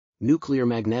Nuclear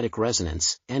magnetic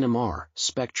resonance, NMR,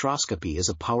 spectroscopy is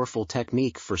a powerful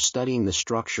technique for studying the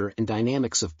structure and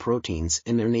dynamics of proteins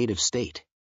in their native state.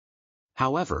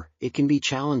 However, it can be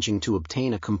challenging to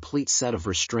obtain a complete set of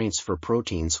restraints for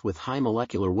proteins with high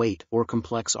molecular weight or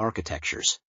complex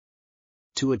architectures.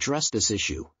 To address this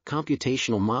issue,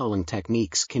 computational modeling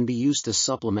techniques can be used to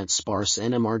supplement sparse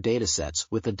NMR datasets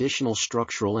with additional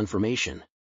structural information.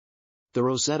 The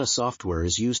Rosetta software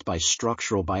is used by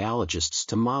structural biologists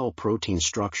to model protein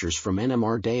structures from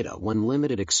NMR data when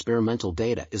limited experimental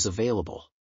data is available.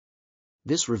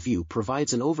 This review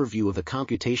provides an overview of the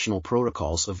computational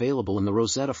protocols available in the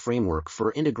Rosetta framework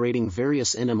for integrating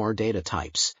various NMR data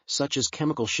types, such as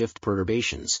chemical shift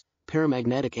perturbations,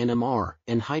 paramagnetic NMR,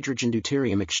 and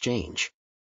hydrogen-deuterium exchange.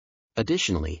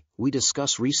 Additionally, we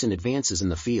discuss recent advances in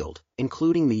the field,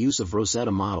 including the use of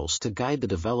Rosetta models to guide the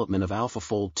development of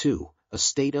AlphaFold 2, a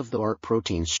state-of-the-art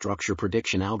protein structure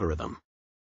prediction algorithm.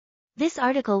 This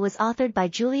article was authored by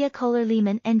Julia Koehler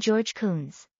Leman and Georg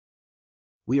Künze.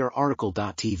 We are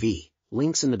RTCLTV,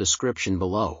 links in the description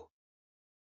below.